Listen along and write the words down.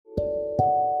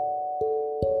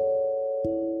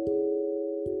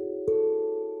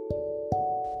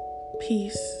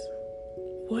Peace.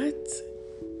 What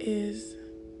is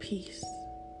peace?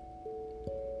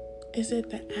 Is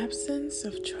it the absence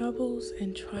of troubles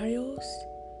and trials,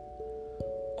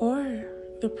 or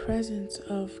the presence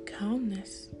of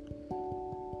calmness?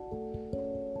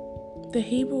 The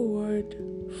Hebrew word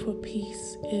for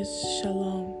peace is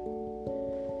shalom.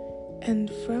 And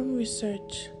from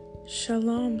research,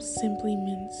 shalom simply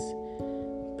means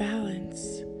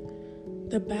balance.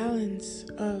 The balance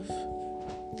of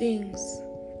things,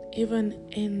 even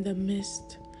in the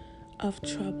midst of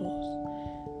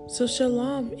troubles. So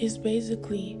shalom is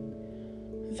basically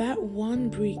that one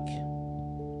brick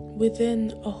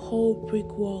within a whole brick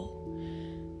wall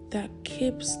that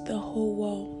keeps the whole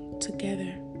wall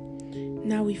together.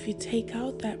 Now, if you take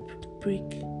out that brick,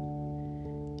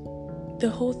 the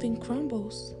whole thing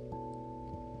crumbles.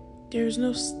 There is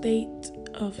no state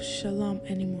of shalom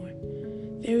anymore.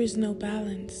 There is no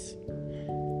balance.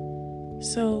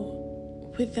 So,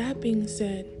 with that being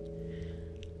said,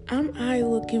 am I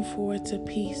looking forward to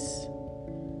peace?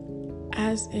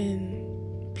 As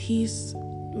in peace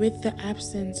with the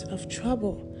absence of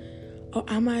trouble? Or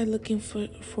am I looking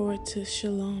forward to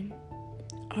shalom?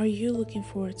 Are you looking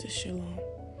forward to shalom?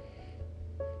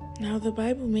 Now, the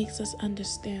Bible makes us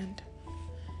understand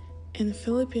in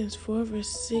Philippians 4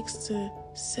 verse 6 to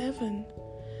 7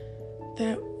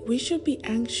 that we should be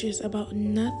anxious about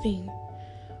nothing,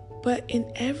 but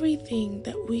in everything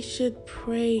that we should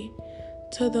pray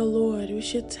to the Lord. We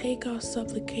should take our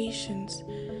supplications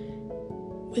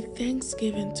with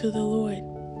thanksgiving to the Lord.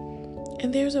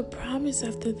 And there's a promise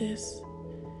after this.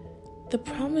 The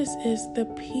promise is the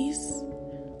peace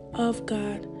of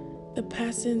God that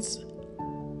passes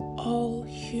all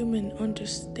human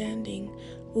understanding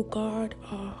will guard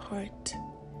our heart.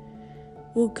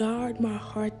 Will guard my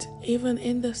heart even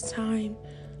in this time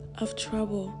of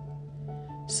trouble.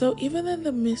 So even in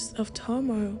the midst of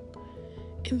turmoil,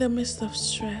 in the midst of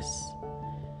stress,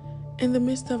 in the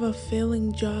midst of a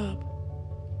failing job,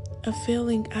 a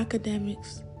failing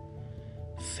academics,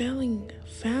 failing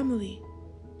family,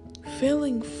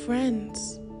 failing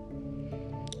friends,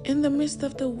 in the midst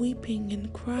of the weeping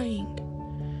and crying,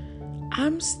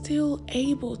 I'm still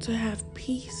able to have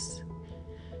peace,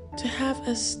 to have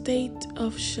a state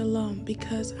of shalom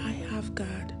because I have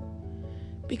God,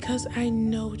 because I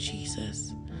know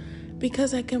Jesus,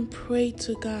 because I can pray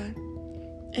to God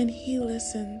and He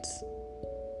listens.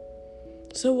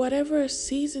 So whatever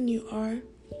season you are,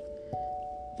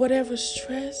 whatever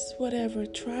stress, whatever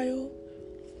trial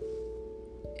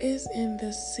is in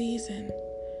this season,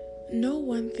 know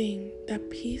one thing, that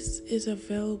peace is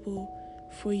available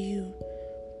for you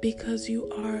because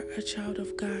you are a child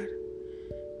of God,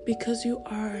 because you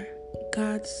are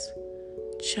God's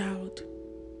child.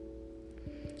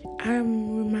 I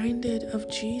am reminded of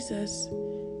Jesus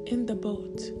in the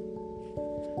boat.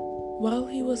 While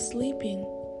he was sleeping,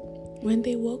 when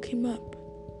they woke him up,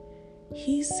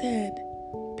 he said,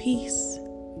 "Peace,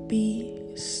 be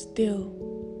still."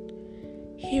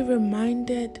 He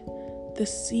reminded the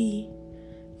sea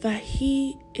that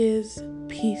he is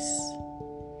peace.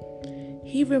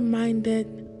 He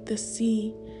reminded the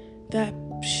sea that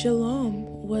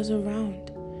shalom was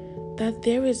around, that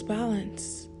there is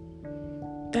balance,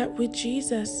 that with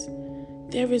Jesus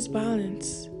there is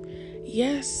balance.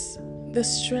 Yes, the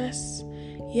stress,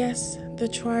 yes, the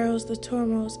trials, the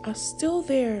turmoils are still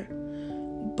there,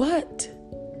 but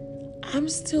I'm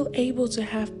still able to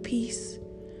have peace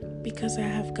because I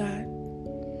have God.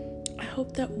 I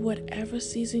hope that whatever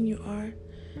season you are,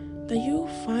 that you'll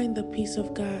find the peace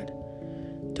of God.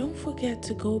 Don't forget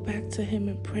to go back to Him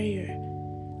in prayer,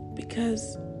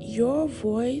 because your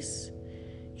voice,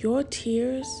 your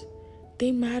tears,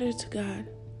 they matter to God.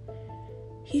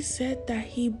 He said that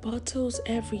He bottles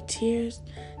every tears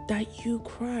that you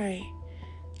cry.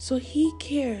 So He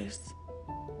cares.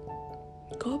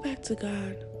 Go back to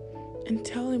God and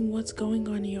tell Him what's going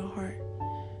on in your heart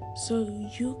so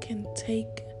you can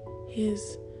take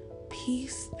His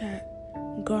peace that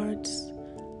guards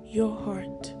your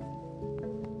heart.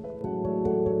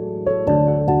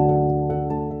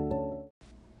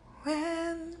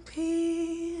 When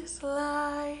peace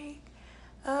like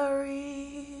a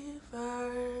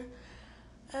river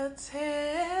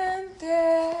attended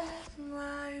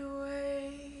my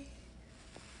way,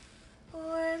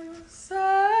 when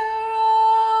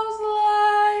sorrows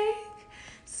like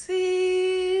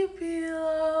sea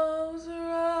billows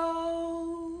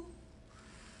roll,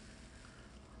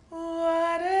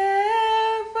 whatever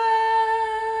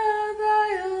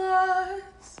thy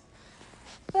lots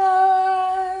thou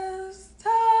hast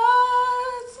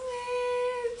taught me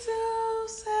to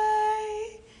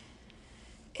say,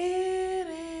 it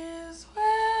is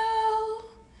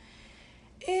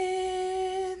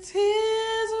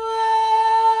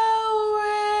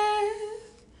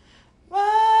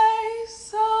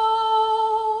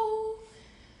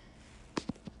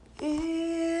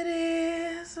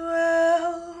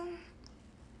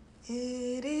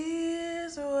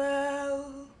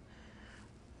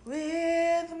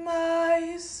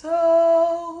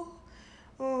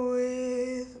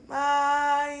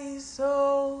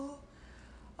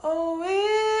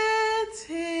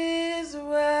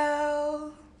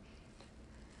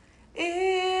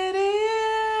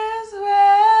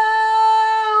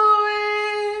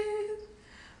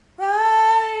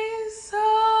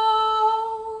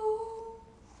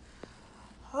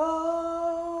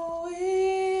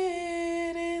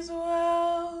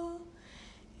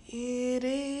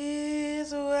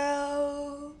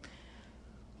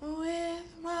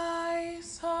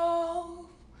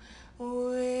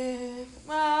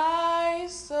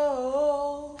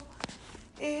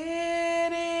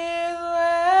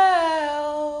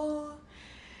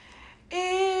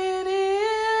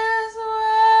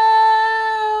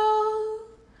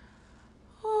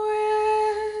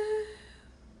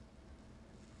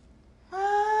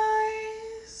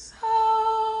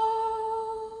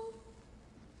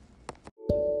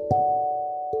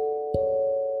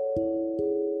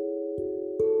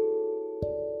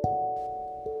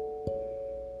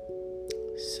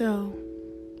So,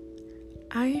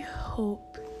 I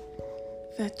hope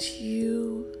that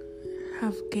you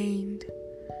have gained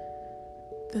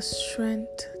the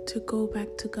strength to go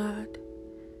back to God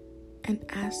and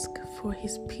ask for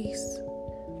His peace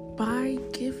by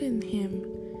giving Him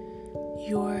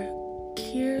your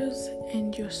cares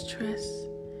and your stress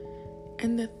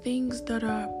and the things that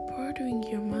are burdening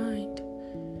your mind.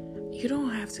 You don't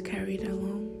have to carry it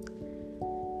alone.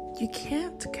 You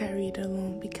can't carry it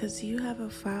alone because you have a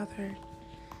Father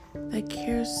that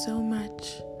cares so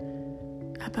much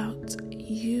about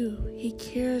you. He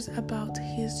cares about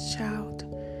His child,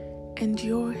 and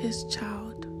you're His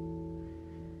child.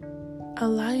 A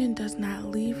lion does not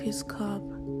leave his cub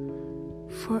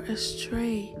for a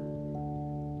stray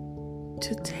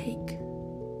to take.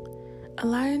 A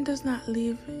lion does not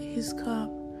leave his cub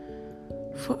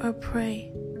for a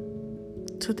prey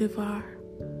to devour.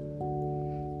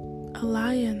 A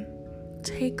lion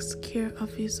takes care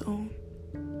of his own,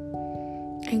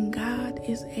 and God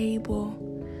is able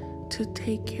to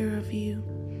take care of you.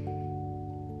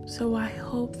 So I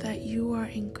hope that you are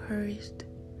encouraged,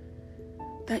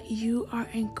 that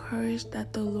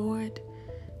the Lord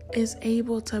is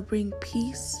able to bring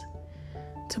peace,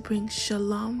 to bring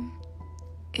shalom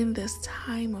in this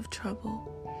time of trouble,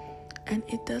 and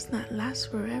it does not last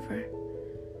forever.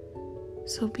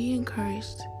 So be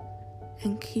encouraged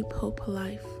and keep hope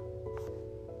alive.